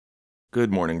Good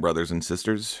morning, brothers and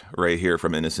sisters. Ray here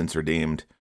from Innocence Redeemed.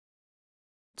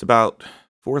 It's about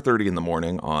 4:30 in the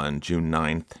morning on June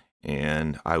 9th,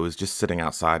 and I was just sitting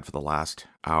outside for the last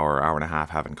hour and a half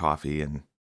having coffee and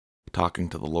talking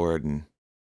to the Lord, and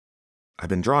I've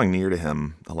been drawing near to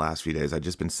him the last few days. I've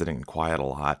just been sitting in quiet a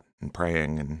lot and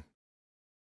praying and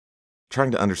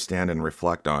trying to understand and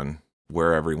reflect on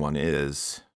where everyone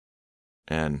is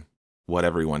and what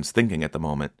everyone's thinking at the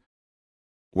moment,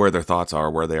 where their thoughts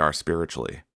are, where they are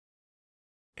spiritually.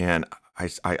 And I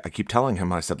keep telling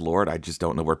him, I said, Lord, I just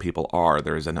don't know where people are.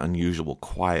 There's an unusual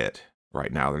quiet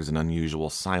right now. There's an unusual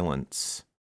silence.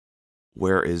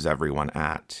 Where is everyone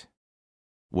at?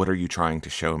 What are you trying to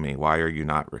show me? Why are you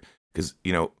not? Because,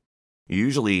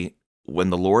 usually when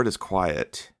the Lord is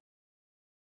quiet,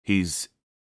 he's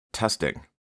testing.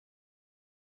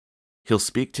 He'll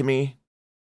speak to me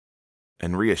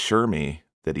and reassure me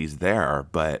that he's there,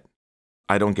 but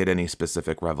I don't get any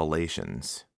specific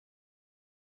revelations.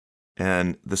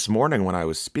 And this morning when I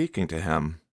was speaking to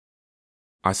him,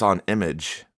 I saw an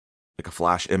image, like a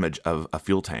flash image of a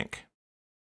fuel tank.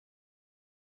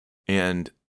 And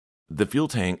the fuel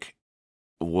tank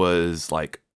was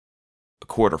like a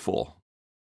quarter full.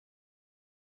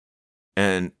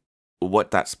 And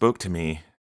what that spoke to me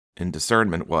in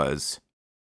discernment was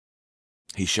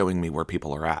he's showing me where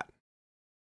people are at.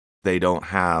 They don't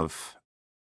have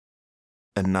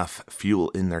enough fuel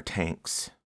in their tanks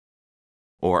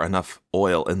or enough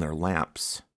oil in their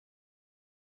lamps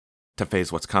to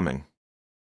face what's coming.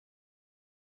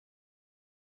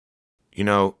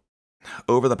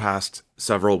 Over the past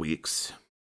several weeks,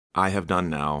 I have done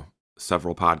now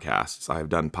several podcasts. I have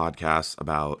done podcasts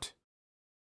about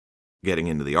getting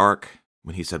into the ark,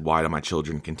 when he said, why do my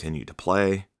children continue to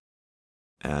play?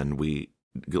 And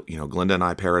Glenda and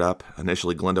I paired up.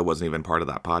 Initially, Glenda wasn't even part of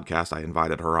that podcast. I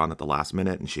invited her on at the last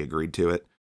minute, and she agreed to it.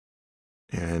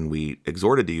 And we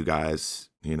exhorted to you guys,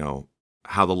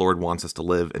 how the Lord wants us to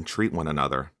live and treat one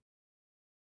another.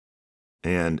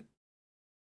 And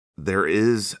there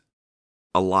is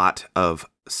a lot of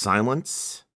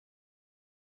silence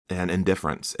and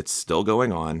indifference. It's still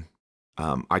going on.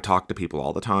 I talk to people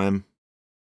all the time,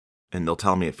 and they'll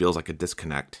tell me it feels like a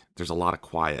disconnect. There's a lot of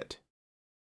quiet.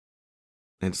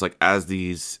 And it's like as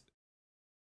these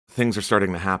things are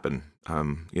starting to happen,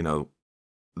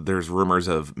 there's rumors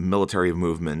of military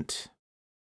movement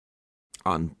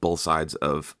on both sides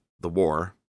of the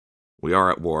war. We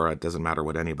are at war. It doesn't matter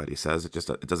what anybody says. It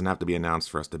doesn't have to be announced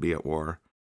for us to be at war.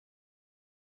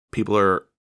 People are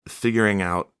figuring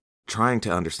out, trying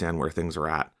to understand where things are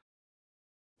at.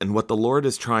 And what the Lord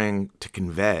is trying to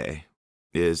convey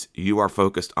is you are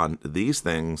focused on these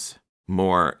things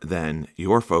more than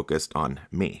you're focused on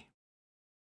me.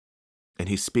 And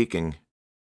he's speaking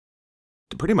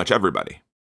to pretty much everybody.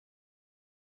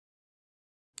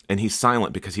 And he's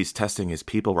silent because he's testing his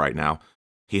people right now.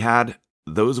 He had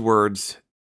those words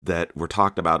that were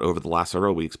talked about over the last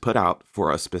several weeks put out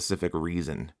for a specific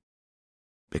reason.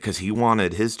 Because he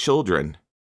wanted his children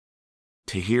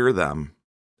to hear them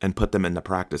and put them into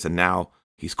practice. And now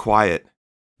he's quiet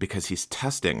because he's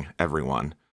testing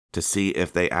everyone to see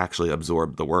if they actually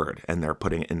absorb the word and they're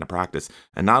putting it into practice.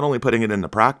 And not only putting it into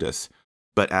practice,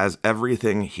 but as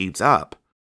everything heats up,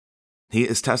 he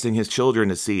is testing his children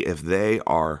to see if they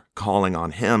are calling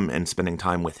on him and spending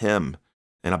time with him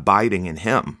and abiding in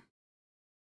him.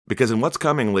 Because in what's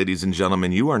coming, ladies and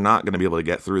gentlemen, you are not going to be able to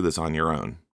get through this on your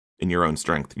own, in your own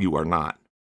strength. You are not.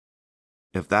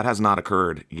 If that has not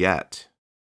occurred yet,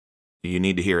 you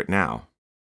need to hear it now.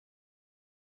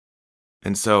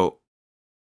 And so,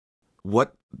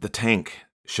 what the tank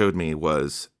showed me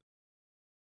was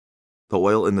the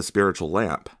oil in the spiritual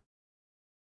lamp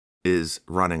is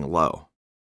running low.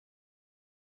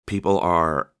 People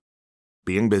are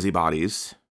being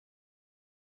busybodies,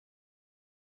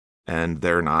 and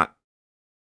they're not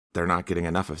getting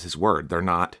enough of his word. They're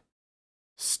not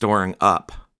storing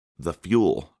up the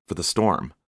fuel for the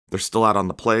storm. They're still out on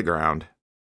the playground,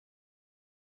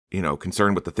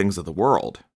 concerned with the things of the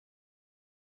world,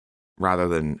 rather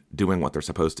than doing what they're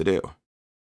supposed to do.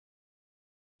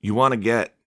 You want to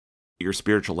get your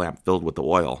spiritual lamp filled with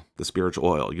the spiritual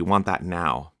oil. You want that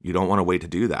now. You don't want to wait to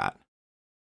do that.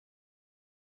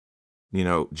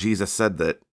 Jesus said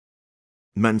that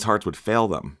men's hearts would fail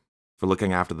them for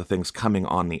looking after the things coming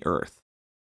on the earth.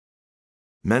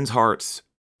 Men's hearts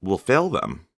will fail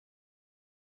them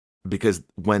because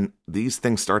when these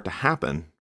things start to happen,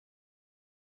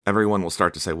 everyone will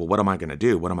start to say, well, what am I going to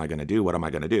do? What am I going to do? What am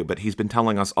I going to do? But he's been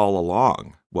telling us all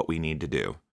along what we need to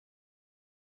do.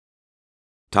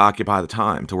 To occupy the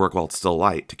time, to work while it's still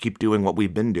light, to keep doing what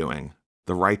we've been doing,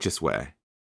 the righteous way,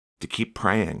 to keep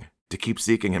praying to keep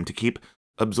seeking him, to keep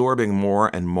absorbing more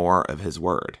and more of his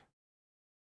word.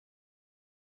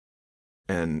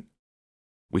 And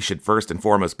we should first and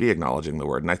foremost be acknowledging the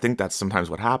word. And I think that's sometimes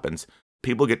what happens.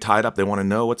 People get tied up. They want to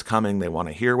know what's coming. They want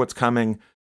to hear what's coming.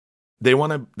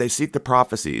 They seek the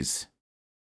prophecies,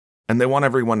 and they want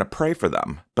everyone to pray for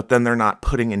them, but then they're not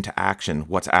putting into action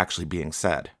what's actually being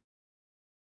said.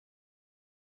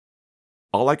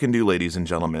 All I can do, ladies and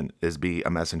gentlemen, is be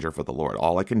a messenger for the Lord.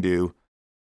 All I can do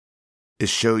is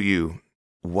show you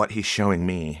what he's showing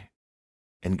me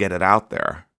and get it out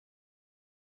there.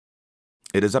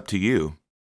 It is up to you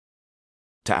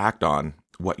to act on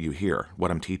what you hear, what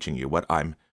I'm teaching you, what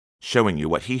I'm showing you,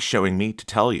 what he's showing me to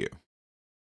tell you.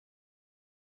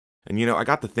 And I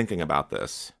got to thinking about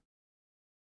this,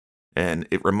 and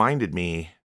it reminded me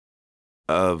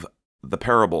of the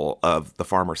parable of the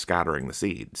farmer scattering the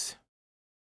seeds.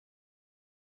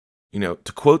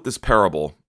 To quote this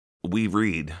parable, we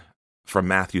read from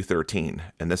Matthew 13,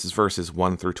 and this is verses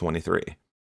 1 through 23.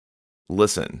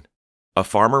 Listen, a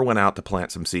farmer went out to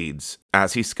plant some seeds.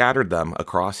 As he scattered them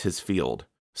across his field,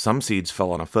 some seeds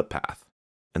fell on a footpath,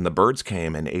 and the birds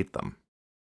came and ate them.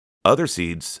 Other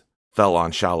seeds fell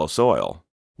on shallow soil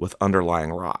with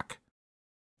underlying rock.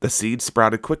 The seeds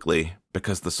sprouted quickly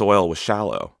because the soil was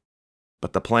shallow,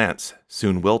 but the plants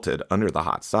soon wilted under the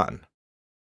hot sun.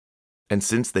 And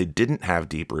since they didn't have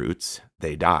deep roots,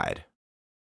 they died.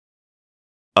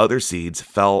 Other seeds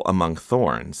fell among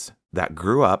thorns that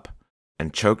grew up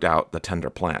and choked out the tender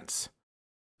plants.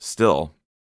 Still,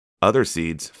 other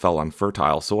seeds fell on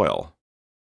fertile soil,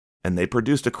 and they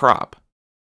produced a crop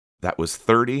that was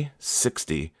 30,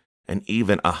 60, and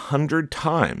even 100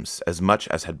 times as much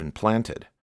as had been planted.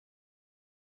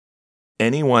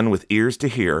 Anyone with ears to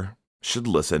hear should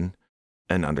listen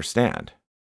and understand.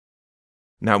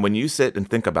 Now, when you sit and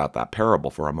think about that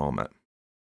parable for a moment,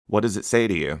 what does it say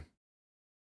to you?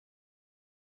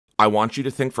 I want you to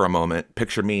think for a moment,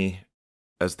 picture me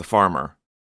as the farmer,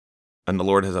 and the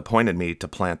Lord has appointed me to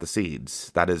plant the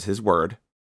seeds. That is his word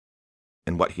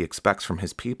and what he expects from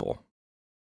his people.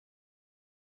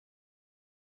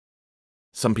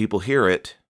 Some people hear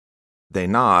it, they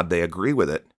nod, they agree with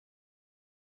it,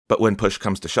 but when push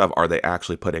comes to shove, are they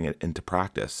actually putting it into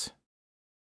practice?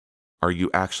 Are you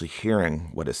actually hearing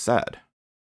what is said?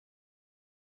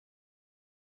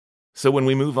 So when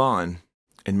we move on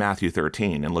in Matthew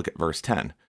 13 and look at verse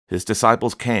 10, his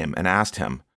disciples came and asked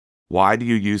him, "Why do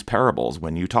you use parables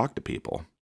when you talk to people?"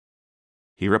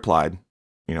 He replied,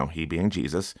 he being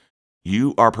Jesus,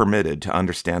 "You are permitted to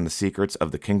understand the secrets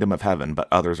of the kingdom of heaven, but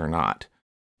others are not.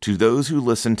 To those who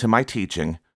listen to my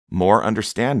teaching, more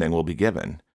understanding will be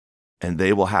given, and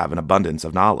they will have an abundance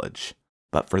of knowledge.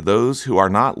 But for those who are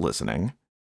not listening,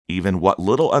 even what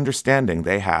little understanding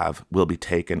they have will be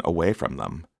taken away from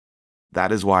them.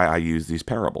 That is why I use these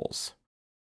parables.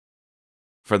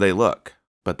 For they look,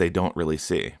 but they don't really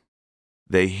see.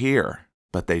 They hear,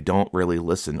 but they don't really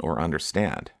listen or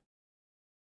understand.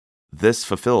 This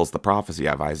fulfills the prophecy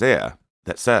of Isaiah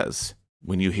that says,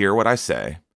 when you hear what I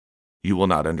say, you will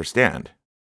not understand.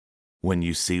 When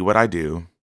you see what I do,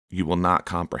 you will not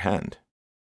comprehend.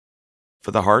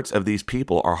 For the hearts of these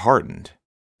people are hardened,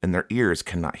 and their ears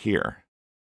cannot hear.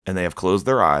 And they have closed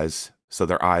their eyes, so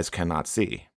their eyes cannot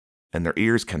see, and their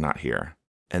ears cannot hear,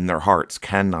 and their hearts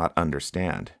cannot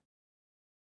understand.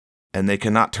 And they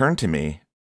cannot turn to me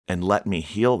and let me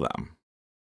heal them.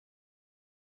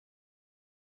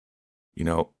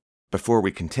 Before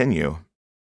we continue,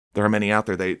 there are many out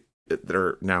there that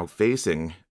are now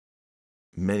facing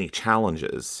many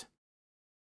challenges.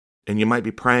 And you might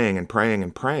be praying and praying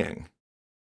and praying.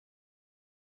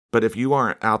 But if you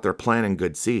aren't out there planting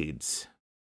good seeds,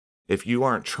 if you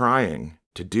aren't trying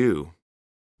to do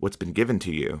what's been given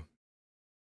to you,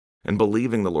 and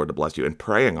believing the Lord to bless you and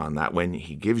praying on that when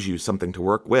he gives you something to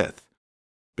work with,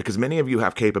 because many of you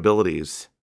have capabilities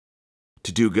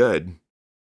to do good,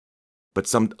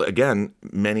 but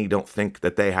many don't think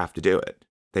that they have to do it.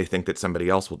 They think that somebody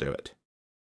else will do it.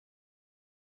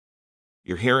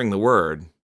 You're hearing the word,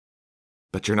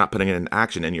 but you're not putting it in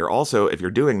action. And you're also, if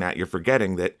you're doing that, you're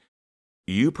forgetting that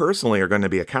you personally are going to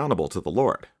be accountable to the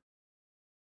Lord.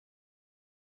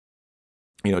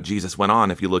 Jesus went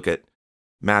on, if you look at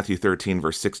Matthew 13,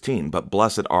 verse 16, but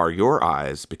blessed are your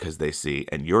eyes because they see,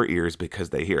 and your ears because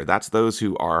they hear. That's those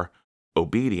who are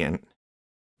obedient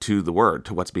to the word,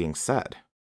 to what's being said.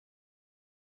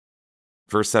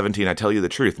 Verse 17, I tell you the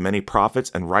truth, many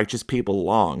prophets and righteous people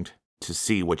longed to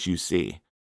see what you see,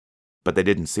 but they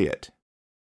didn't see it.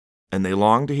 And they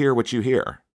longed to hear what you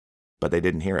hear, but they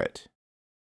didn't hear it.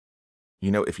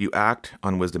 If you act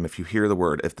on wisdom, if you hear the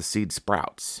word, if the seed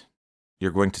sprouts,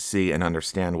 you're going to see and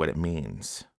understand what it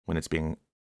means when it's being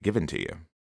given to you.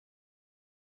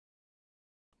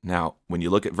 Now, when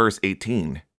you look at verse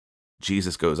 18,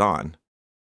 Jesus goes on,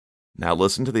 "Now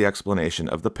listen to the explanation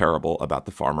of the parable about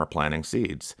the farmer planting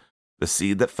seeds. The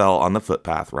seed that fell on the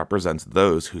footpath represents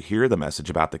those who hear the message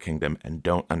about the kingdom and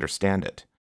don't understand it.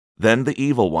 Then the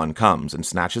evil one comes and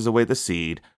snatches away the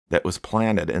seed that was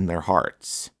planted in their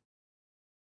hearts."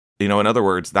 In other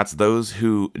words, that's those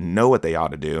who know what they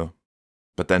ought to do,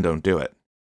 but then don't do it.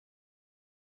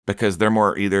 Because they're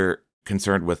more either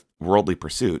concerned with worldly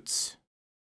pursuits,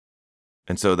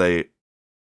 and so they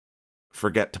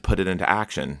forget to put it into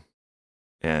action,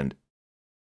 and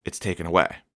it's taken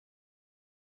away.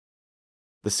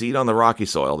 The seed on the rocky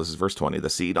soil, this is verse 20, the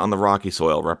seed on the rocky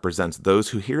soil represents those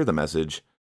who hear the message,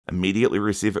 immediately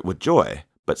receive it with joy,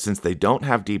 but since they don't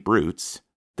have deep roots,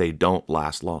 they don't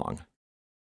last long.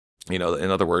 In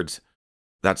other words,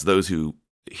 that's those who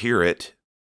hear it,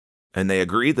 and they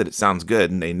agree that it sounds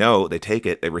good, and they know, they take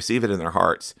it, they receive it in their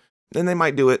hearts, then they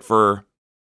might do it for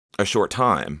a short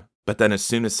time, but then as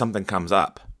soon as something comes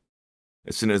up,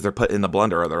 as soon as they're put in the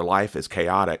blender or their life is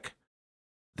chaotic,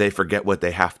 they forget what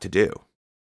they have to do.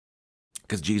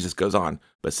 Because Jesus goes on,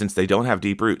 but since they don't have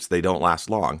deep roots, they don't last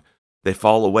long. They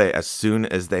fall away as soon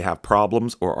as they have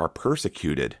problems or are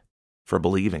persecuted for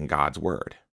believing God's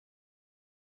word.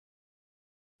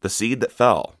 The seed that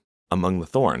fell among the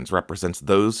thorns represents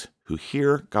those who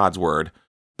hear God's word,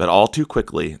 but all too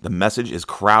quickly the message is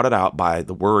crowded out by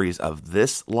the worries of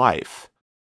this life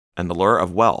and the lure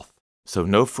of wealth, so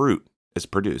no fruit is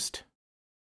produced.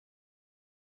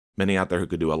 Many out there who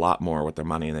could do a lot more with their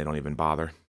money and they don't even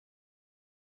bother.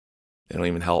 They don't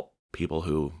even help people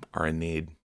who are in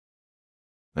need.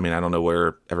 I don't know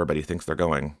where everybody thinks they're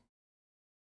going.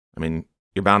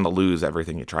 You're bound to lose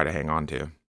everything you try to hang on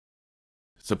to.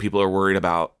 So people are worried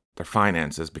about their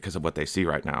finances because of what they see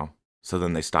right now. So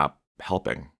then they stop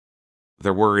helping.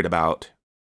 They're worried about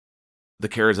the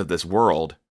cares of this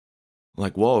world.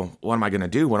 Like, whoa, what am I going to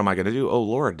do? What am I going to do? Oh,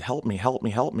 Lord, help me, help me,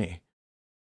 help me.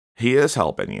 He is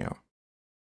helping you.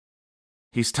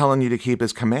 He's telling you to keep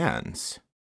his commands.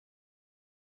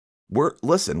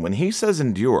 Listen, when he says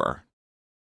endure,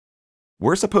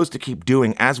 we're supposed to keep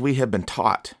doing as we have been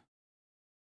taught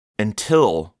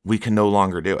until we can no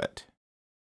longer do it.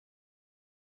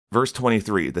 Verse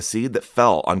 23, the seed that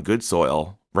fell on good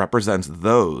soil represents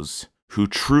those who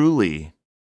truly,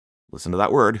 listen to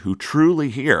that word, who truly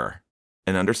hear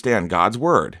and understand God's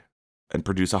word and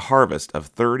produce a harvest of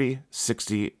 30,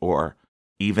 60, or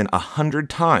even 100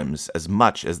 times as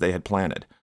much as they had planted.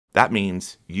 That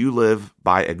means you live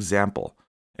by example,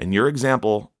 and your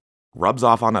example rubs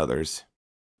off on others,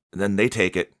 and then they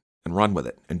take it and run with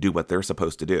it and do what they're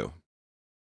supposed to do.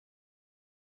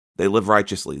 They live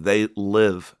righteously. They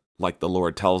live like the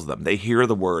Lord tells them. They hear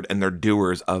the word, and they're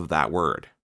doers of that word.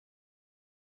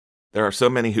 There are so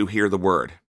many who hear the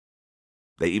word.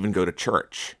 They even go to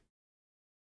church.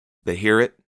 They hear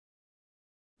it,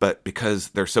 but because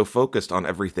they're so focused on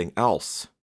everything else,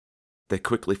 they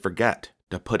quickly forget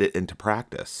to put it into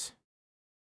practice.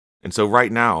 And so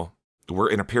right now, we're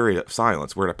in a period of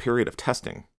silence. We're in a period of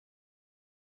testing.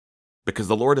 Because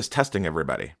the Lord is testing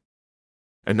everybody.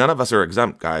 And none of us are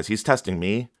exempt, guys. He's testing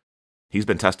me. He's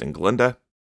been testing Glinda.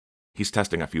 He's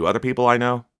testing a few other people I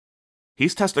know.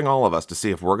 He's testing all of us to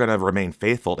see if we're going to remain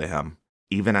faithful to him,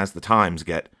 even as the times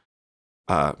get,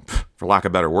 for lack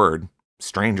of a better word,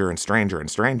 stranger and stranger and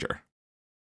stranger.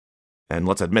 And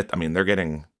let's admit, they're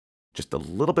getting just a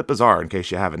little bit bizarre in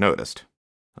case you haven't noticed.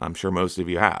 I'm sure most of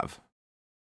you have.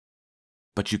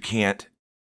 But you can't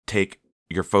take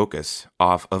your focus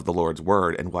off of the Lord's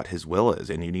word and what his will is,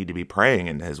 and you need to be praying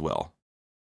into his will.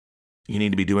 You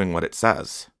need to be doing what it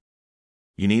says.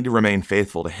 You need to remain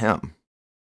faithful to him.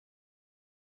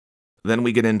 Then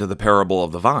we get into the parable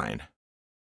of the vine.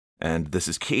 And this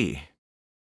is key.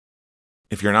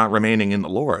 If you're not remaining in the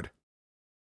Lord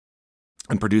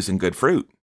and producing good fruit,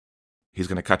 he's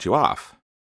going to cut you off.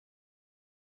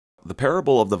 The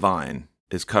parable of the vine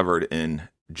is covered in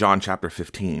John chapter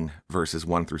 15, verses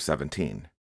 1 through 17.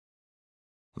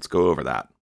 Let's go over that.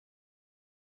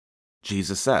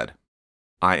 Jesus said,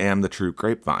 "I am the true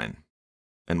grapevine,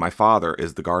 and my Father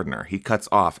is the gardener. He cuts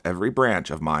off every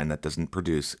branch of mine that doesn't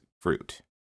produce fruit,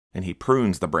 and he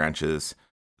prunes the branches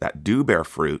that do bear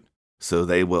fruit so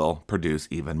they will produce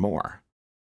even more."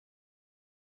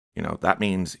 That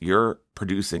means you're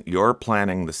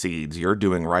planting the seeds, you're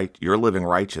doing right, you're living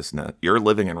righteousness, you're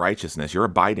living in righteousness, you're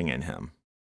abiding in him.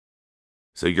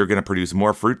 So you're going to produce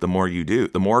more fruit the more you do.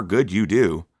 The more good you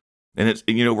do, And it's,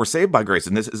 we're saved by grace.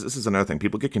 And this is another thing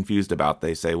people get confused about.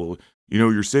 They say, well,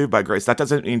 you're saved by grace. That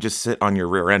doesn't mean just sit on your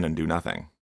rear end and do nothing.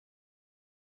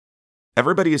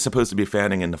 Everybody is supposed to be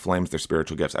fanning into flames their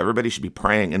spiritual gifts. Everybody should be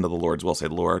praying into the Lord's will. Say,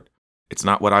 Lord, it's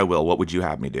not what I will. What would you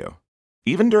have me do?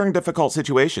 Even during difficult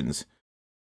situations,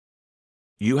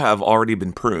 you have already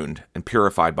been pruned and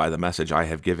purified by the message I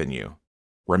have given you.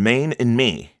 Remain in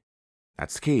me.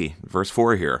 That's the key. Verse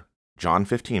 4 here. John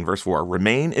 15, verse 4.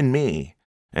 Remain in me,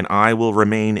 and I will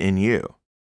remain in you.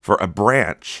 For a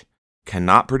branch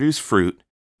cannot produce fruit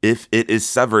if it is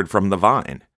severed from the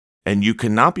vine, and you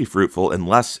cannot be fruitful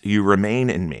unless you remain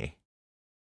in me.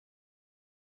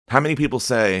 How many people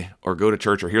say, or go to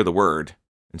church or hear the word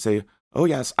and say, oh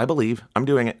yes, I believe, I'm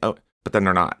doing it, but then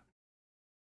they're not.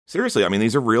 Seriously,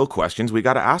 these are real questions we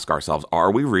got to ask ourselves.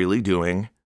 Are we really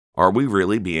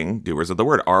being doers of the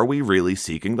word? Are we really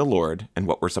seeking the Lord and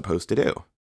what we're supposed to do?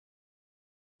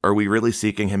 Are we really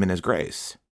seeking him in his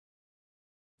grace?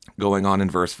 Going on in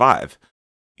verse 5.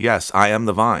 Yes, I am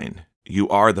the vine. You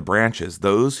are the branches.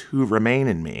 Those who remain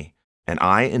in me, and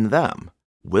I in them,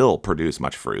 will produce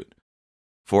much fruit.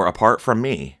 For apart from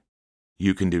me,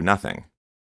 you can do nothing.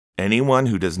 Anyone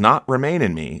who does not remain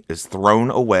in me is thrown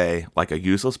away like a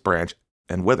useless branch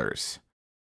and withers.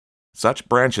 Such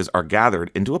branches are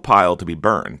gathered into a pile to be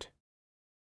burned.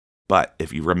 But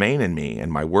if you remain in me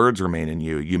and my words remain in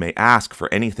you, you may ask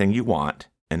for anything you want,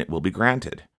 and it will be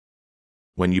granted.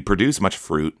 When you produce much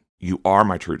fruit, you are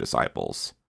my true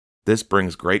disciples. This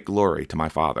brings great glory to my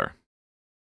Father.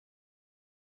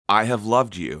 I have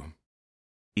loved you,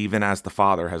 even as the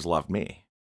Father has loved me.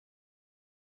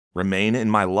 Remain in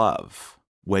my love.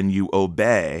 When you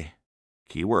obey,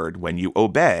 keyword, when you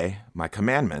obey my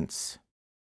commandments,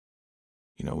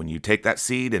 when you take that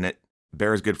seed and it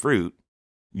bears good fruit,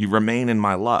 you remain in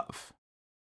my love,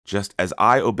 just as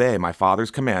I obey my Father's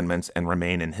commandments and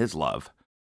remain in his love.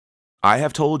 I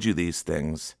have told you these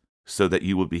things so that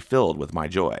you will be filled with my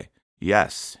joy.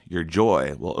 Yes, your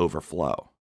joy will overflow.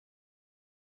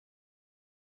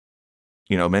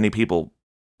 Many people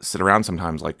sit around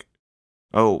sometimes like,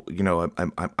 oh,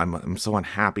 I'm so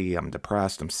unhappy, I'm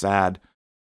depressed, I'm sad.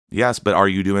 Yes, but are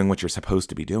you doing what you're supposed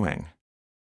to be doing?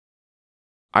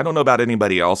 I don't know about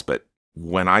anybody else, but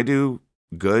when I do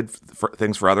good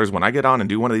things for others, when I get on and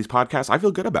do one of these podcasts, I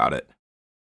feel good about it.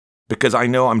 Because I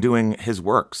know I'm doing his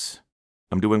works.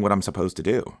 I'm doing what I'm supposed to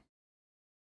do.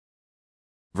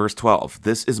 Verse 12,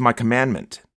 this is my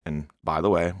commandment. And by the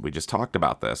way, we just talked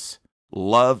about this.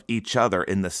 Love each other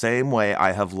in the same way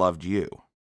I have loved you.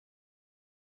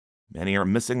 Many are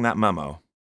missing that memo.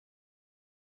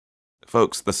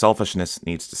 Folks, the selfishness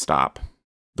needs to stop.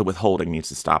 The withholding needs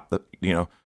to stop.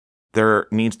 There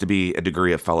needs to be a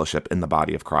degree of fellowship in the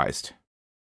body of Christ.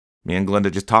 Me and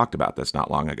Glenda just talked about this not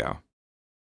long ago.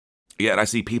 Yet I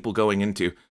see people going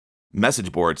into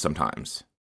message boards sometimes.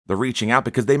 They're reaching out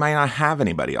because they might not have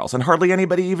anybody else, and hardly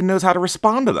anybody even knows how to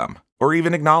respond to them or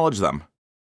even acknowledge them.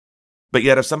 But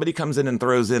yet if somebody comes in and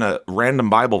throws in a random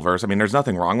Bible verse, there's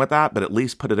nothing wrong with that, but at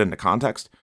least put it into context.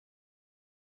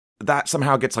 That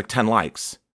somehow gets like 10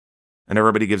 likes, and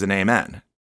everybody gives an amen.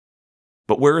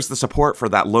 But where's the support for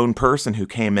that lone person who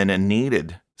came in and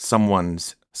needed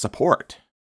someone's support?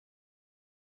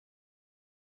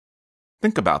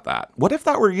 Think about that. What if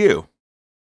that were you?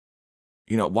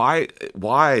 Why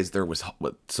is there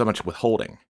so much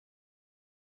withholding?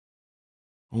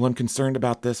 Well, I'm concerned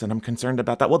about this and I'm concerned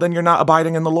about that. Well, then you're not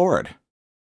abiding in the Lord.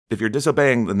 If you're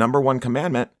disobeying the number one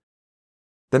commandment,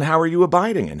 then how are you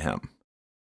abiding in him?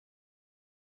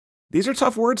 These are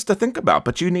tough words to think about,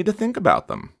 but you need to think about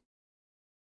them.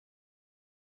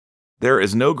 There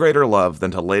is no greater love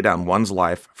than to lay down one's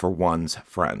life for one's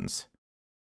friends.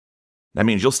 That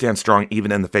means you'll stand strong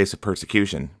even in the face of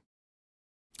persecution.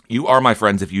 You are my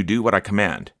friends if you do what I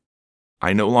command.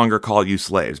 I no longer call you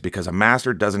slaves because a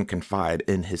master doesn't confide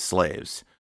in his slaves.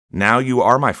 Now you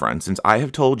are my friends since I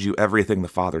have told you everything the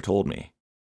Father told me.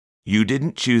 You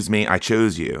didn't choose me, I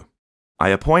chose you. I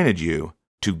appointed you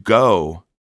to go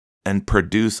and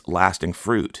produce lasting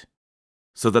fruit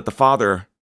so that the Father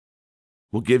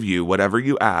will give you whatever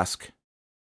you ask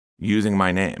using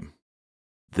my name.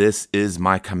 This is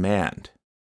my command.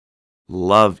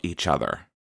 Love each other.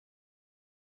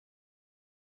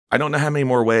 I don't know how many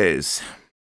more ways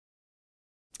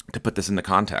to put this into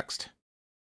context.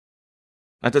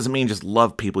 That doesn't mean just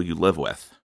love people you live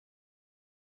with.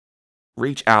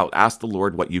 Reach out, ask the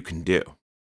Lord what you can do.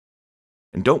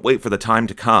 And don't wait for the time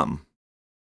to come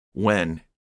when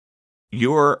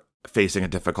you're facing a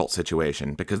difficult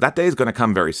situation, because that day is going to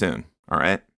come very soon, all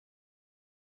right?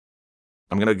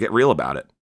 I'm going to get real about it.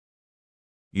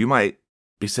 You might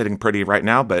be sitting pretty right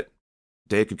now, but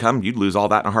Day could come, you'd lose all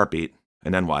that in a heartbeat.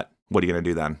 And then what? What are you going to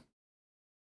do then?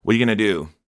 What are you going to do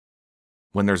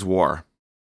when there's war?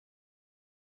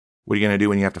 What are you going to do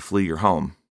when you have to flee your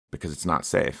home because it's not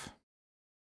safe?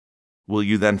 Will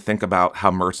you then think about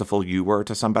how merciful you were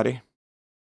to somebody?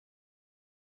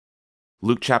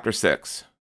 Luke chapter 6,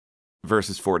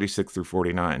 verses 46 through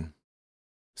 49.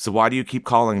 So why do you keep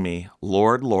calling me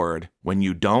Lord, Lord, when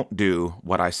you don't do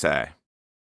what I say?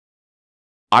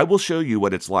 I will show you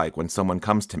what it's like when someone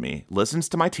comes to me, listens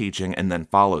to my teaching, and then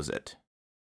follows it.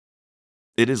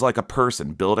 It is like a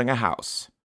person building a house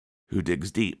who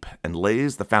digs deep and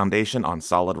lays the foundation on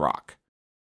solid rock.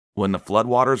 When the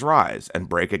floodwaters rise and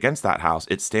break against that house,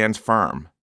 it stands firm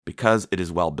because it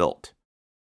is well built.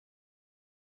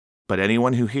 But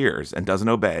anyone who hears and doesn't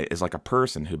obey is like a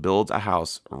person who builds a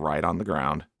house right on the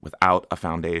ground without a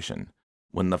foundation.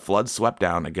 When the flood swept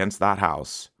down against that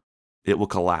house, it will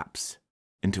collapse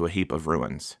into a heap of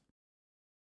ruins.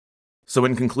 So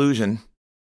in conclusion,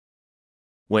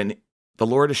 when the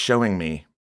Lord is showing me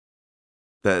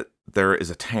that there is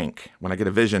a tank, when I get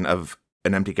a vision of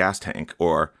an empty gas tank,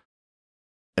 or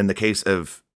in the case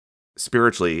of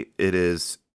spiritually, it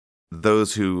is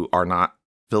those who are not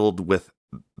filled with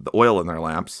the oil in their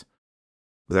lamps,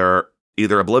 they're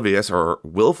either oblivious or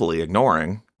willfully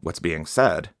ignoring what's being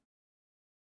said,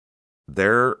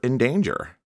 they're in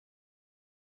danger.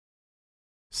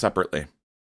 Separately,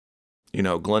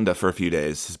 Glinda for a few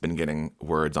days has been getting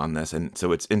words on this, and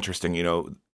so it's interesting,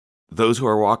 those who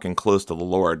are walking close to the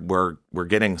Lord, we're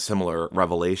getting similar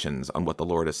revelations on what the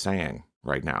Lord is saying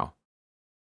right now.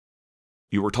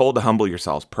 You were told to humble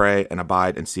yourselves, pray, and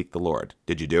abide and seek the Lord.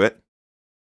 Did you do it?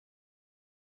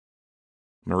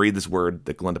 I'm going to read this word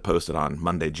that Glinda posted on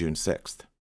Monday, June 6th.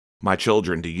 My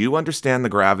children, do you understand the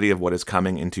gravity of what is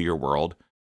coming into your world?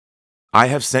 I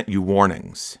have sent you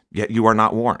warnings, yet you are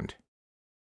not warned.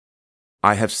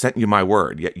 I have sent you my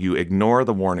word, yet you ignore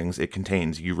the warnings it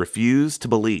contains. You refuse to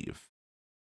believe.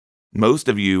 Most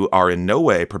of you are in no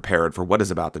way prepared for what is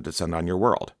about to descend on your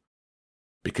world.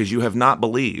 Because you have not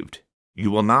believed, you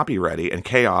will not be ready, and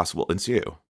chaos will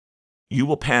ensue. You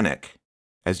will panic,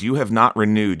 as you have not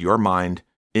renewed your mind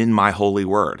in my holy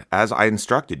word, as I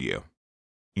instructed you.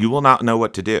 You will not know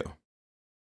what to do.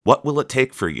 What will it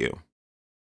take for you?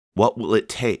 What will it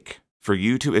take for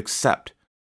you to accept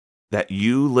that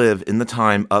you live in the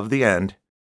time of the end,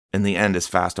 and the end is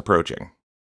fast approaching?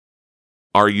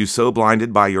 Are you so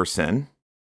blinded by your sin?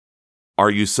 Are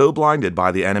you so blinded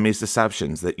by the enemy's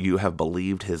deceptions that you have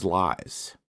believed his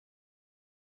lies?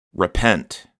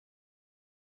 Repent.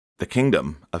 The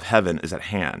kingdom of heaven is at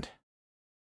hand.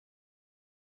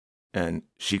 And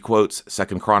she quotes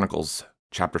 2 Chronicles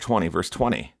chapter 20, verse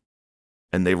 20.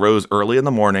 And they rose early in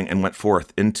the morning and went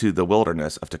forth into the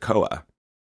wilderness of Tekoa.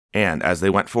 And as they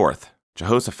went forth,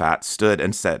 Jehoshaphat stood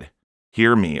and said,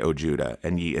 Hear me, O Judah,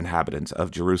 and ye inhabitants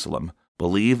of Jerusalem.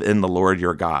 Believe in the Lord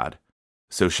your God,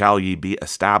 so shall ye be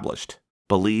established.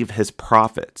 Believe his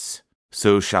prophets,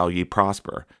 so shall ye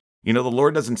prosper. The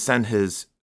Lord doesn't send his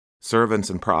servants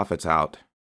and prophets out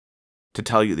to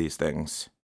tell you these things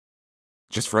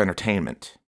just for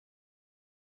entertainment.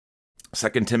 2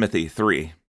 Timothy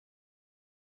 3,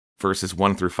 verses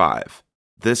 1 through 5.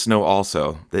 This know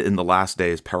also, that in the last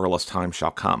days perilous times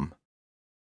shall come.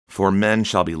 For men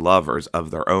shall be lovers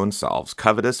of their own selves,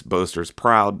 covetous, boasters,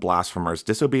 proud, blasphemers,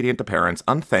 disobedient to parents,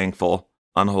 unthankful,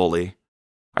 unholy.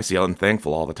 I see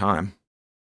unthankful all the time.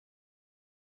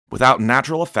 Without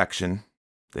natural affection,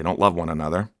 they don't love one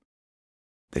another.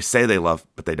 They say they love,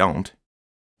 but they don't.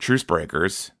 Truce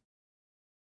breakers.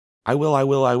 I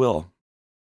will.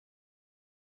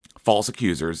 False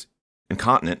accusers,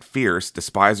 incontinent, fierce,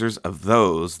 despisers of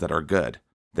those that are good.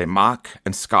 They mock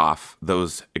and scoff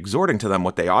those exhorting to them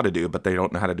what they ought to do, but they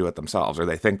don't know how to do it themselves, or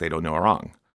they think they don't know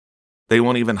wrong. They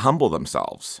won't even humble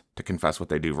themselves to confess what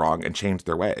they do wrong and change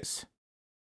their ways.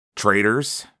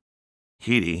 Traitors,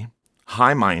 heady,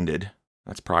 high-minded,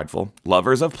 that's prideful,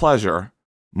 lovers of pleasure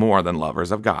more than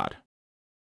lovers of God,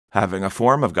 having a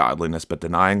form of godliness but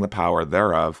denying the power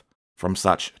thereof, from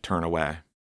such turn away.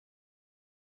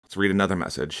 Let's read another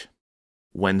message.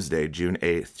 Wednesday, June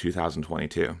 8th,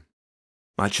 2022.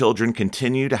 My children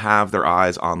continue to have their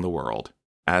eyes on the world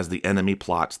as the enemy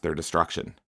plots their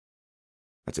destruction.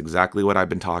 That's exactly what I've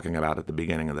been talking about at the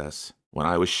beginning of this, when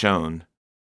I was shown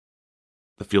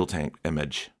the fuel tank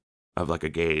image of like a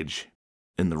gauge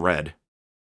in the red.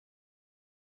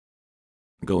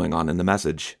 Going on in the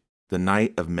message, the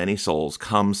night of many souls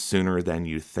comes sooner than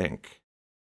you think.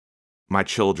 My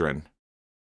children,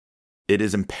 it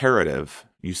is imperative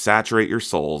you saturate your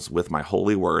souls with my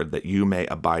holy word that you may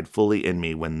abide fully in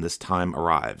me when this time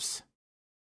arrives.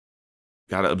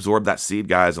 Got to absorb that seed,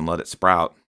 guys, and let it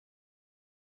sprout.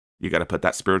 You got to put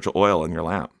that spiritual oil in your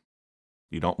lamp.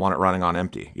 You don't want it running on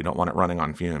empty. You don't want it running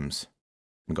on fumes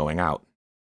and going out.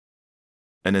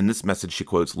 And in this message, she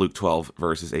quotes Luke 12,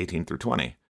 verses 18 through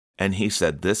 20. And he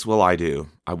said, "This will I do.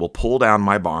 I will pull down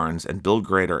my barns and build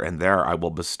greater, and there I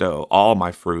will bestow all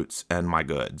my fruits and my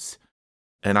goods.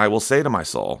 And I will say to my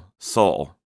soul,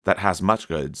 Soul, that has much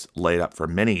goods laid up for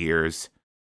many years,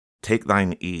 take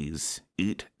thine ease,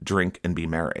 eat, drink, and be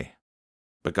merry.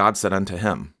 But God said unto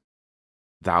him,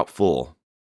 Thou fool,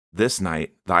 this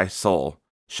night thy soul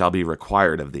shall be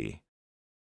required of thee.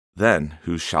 Then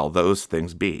whose shall those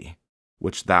things be,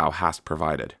 which thou hast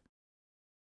provided?"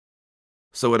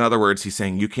 So in other words, he's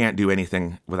saying you can't do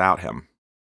anything without him.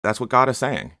 That's what God is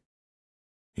saying.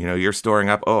 You're storing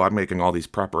up, I'm making all these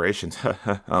preparations.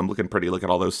 I'm looking pretty. Look at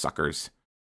all those suckers.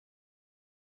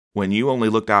 When you only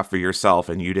looked out for yourself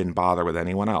and you didn't bother with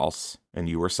anyone else, and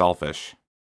you were selfish,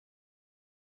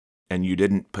 and you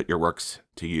didn't put your works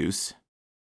to use,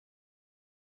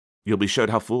 you'll be showed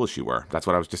how foolish you were. That's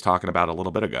what I was just talking about a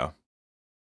little bit ago.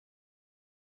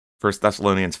 1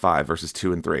 Thessalonians 5, verses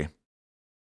 2 and 3.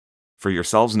 For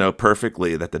yourselves know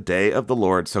perfectly that the day of the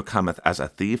Lord so cometh as a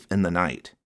thief in the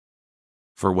night.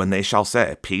 For when they shall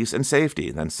say, Peace and safety,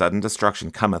 then sudden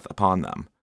destruction cometh upon them,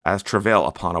 as travail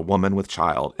upon a woman with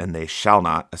child, and they shall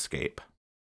not escape.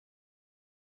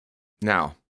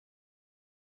 Now,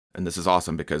 and this is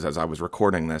awesome because as I was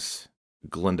recording this,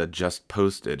 Glinda just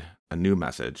posted a new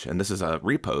message, and this is a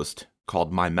repost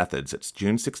called My Methods. It's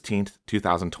June 16th,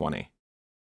 2020.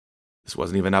 This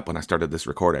wasn't even up when I started this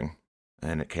recording,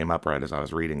 and it came up right as I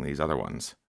was reading these other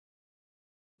ones.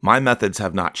 My methods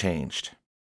have not changed.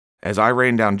 As I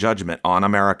rain down judgment on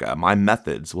America, my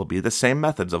methods will be the same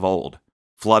methods of old: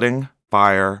 flooding,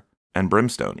 fire, and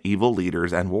brimstone, evil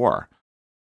leaders, and war.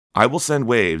 I will send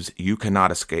waves you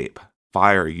cannot escape,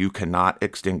 fire you cannot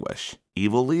extinguish,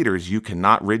 evil leaders you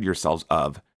cannot rid yourselves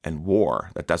of, and war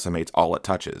that decimates all it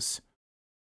touches.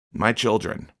 My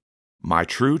children, my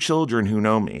true children who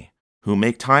know me, who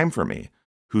make time for me,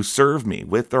 who serve me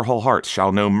with their whole hearts,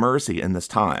 shall know mercy in this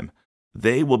time.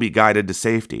 They will be guided to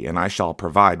safety, and I shall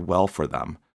provide well for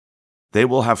them. They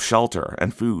will have shelter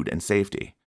and food and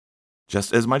safety,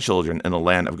 just as my children in the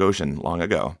land of Goshen long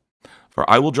ago. For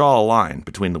I will draw a line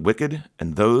between the wicked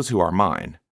and those who are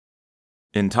mine.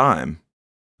 In time,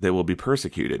 they will be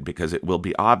persecuted, because it will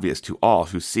be obvious to all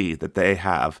who see that they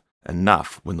have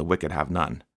enough when the wicked have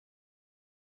none.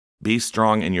 Be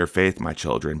strong in your faith, my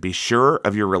children. Be sure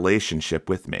of your relationship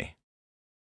with me.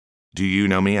 Do you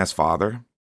know me as Father?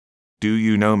 Do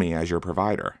you know me as your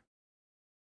provider?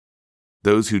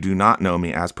 Those who do not know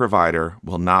me as provider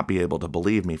will not be able to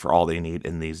believe me for all they need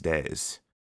in these days.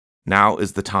 Now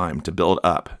is the time to build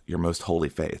up your most holy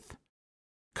faith.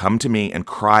 Come to me and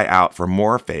cry out for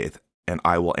more faith, and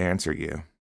I will answer you.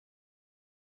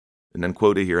 And then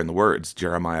quoted here in the words,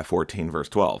 Jeremiah 14, verse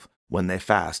 12. When they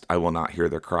fast, I will not hear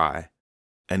their cry.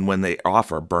 And when they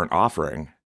offer burnt offering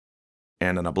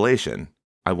and an oblation,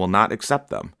 I will not accept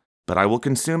them, but I will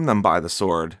consume them by the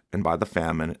sword, and by the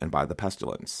famine, and by the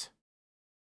pestilence.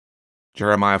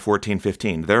 Jeremiah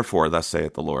 14:15. Therefore, thus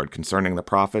saith the Lord, concerning the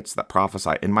prophets that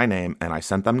prophesy in my name, and I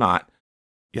sent them not,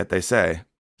 yet they say,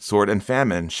 Sword and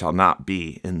famine shall not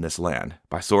be in this land.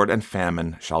 By sword and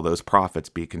famine shall those prophets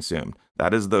be consumed.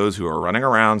 That is those who are running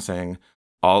around saying,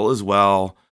 all is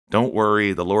well, don't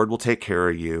worry, the Lord will take care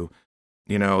of you.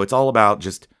 It's all about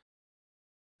just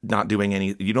not doing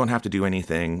you don't have to do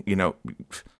anything,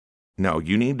 No,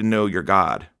 you need to know your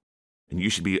God, and you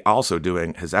should be also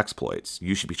doing his exploits.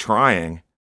 You should be trying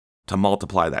to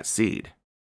multiply that seed,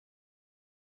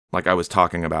 like I was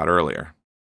talking about earlier.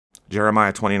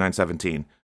 Jeremiah 29:17.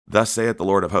 Thus saith the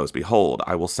Lord of hosts, Behold,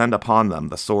 I will send upon them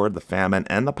the sword, the famine,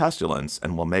 and the pestilence,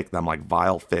 and will make them like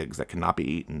vile figs that cannot be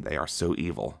eaten. They are so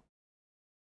evil.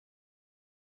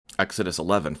 Exodus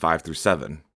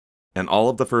 11:5-7. And all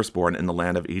of the firstborn in the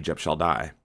land of Egypt shall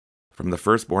die, from the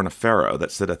firstborn of Pharaoh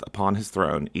that sitteth upon his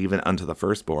throne, even unto the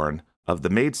firstborn of the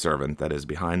maidservant that is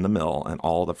behind the mill, and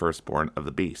all the firstborn of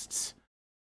the beasts.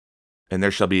 And there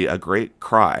shall be a great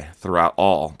cry throughout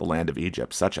all the land of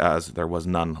Egypt, such as there was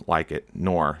none like it,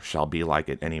 nor shall be like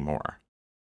it any more.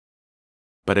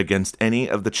 But against any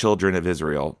of the children of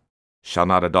Israel shall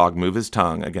not a dog move his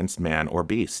tongue against man or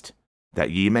beast,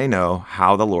 that ye may know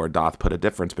how the Lord doth put a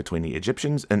difference between the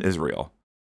Egyptians and Israel.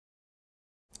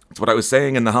 It's what I was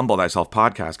saying in the Humble Thyself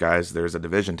podcast, guys. There's a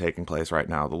division taking place right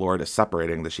now. The Lord is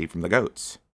separating the sheep from the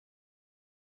goats.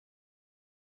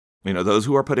 Those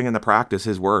who are putting into practice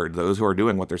his word, those who are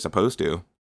doing what they're supposed to,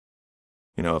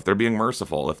 if they're being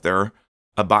merciful, if they're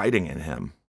abiding in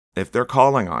him, if they're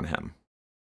calling on him,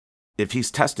 if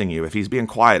he's testing you, if he's being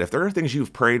quiet, if there are things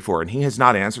you've prayed for and he has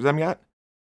not answered them yet,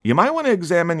 you might want to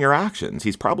examine your actions.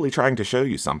 He's probably trying to show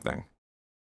you something.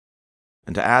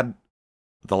 And to add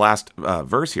the last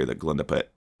verse here that Glenda put,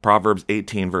 Proverbs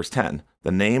 18, verse 10,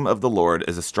 the name of the Lord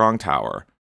is a strong tower.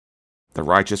 The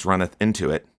righteous runneth into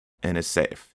it and is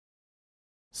safe.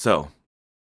 So,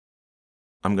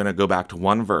 I'm going to go back to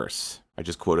one verse I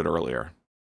just quoted earlier.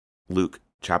 Luke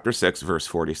chapter 6, verse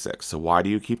 46. So why do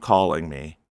you keep calling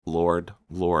me Lord,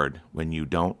 Lord, when you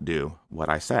don't do what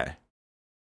I say?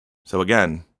 So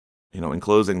again, in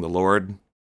closing, the Lord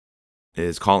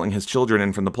is calling his children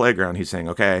in from the playground. He's saying,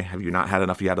 okay, have you not had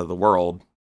enough yet of the world?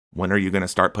 When are you going to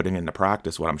start putting into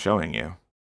practice what I'm showing you?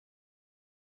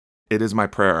 It is my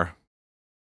prayer,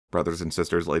 brothers and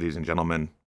sisters, ladies and gentlemen,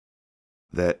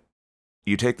 that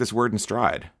you take this word in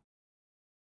stride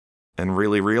and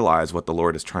really realize what the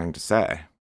Lord is trying to say.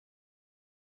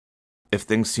 If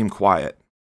things seem quiet,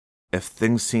 if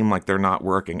things seem like they're not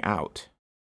working out,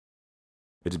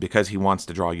 it is because he wants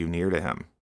to draw you near to him.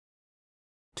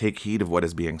 Take heed of what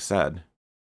is being said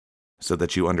so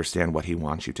that you understand what he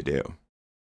wants you to do,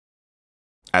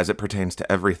 as it pertains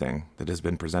to everything that has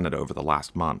been presented over the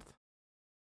last month.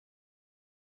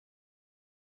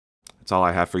 That's all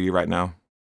I have for you right now.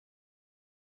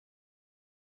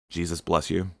 Jesus bless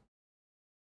you.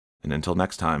 And until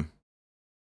next time,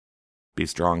 be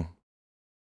strong.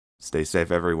 Stay safe,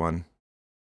 everyone.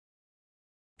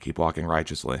 Keep walking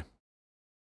righteously.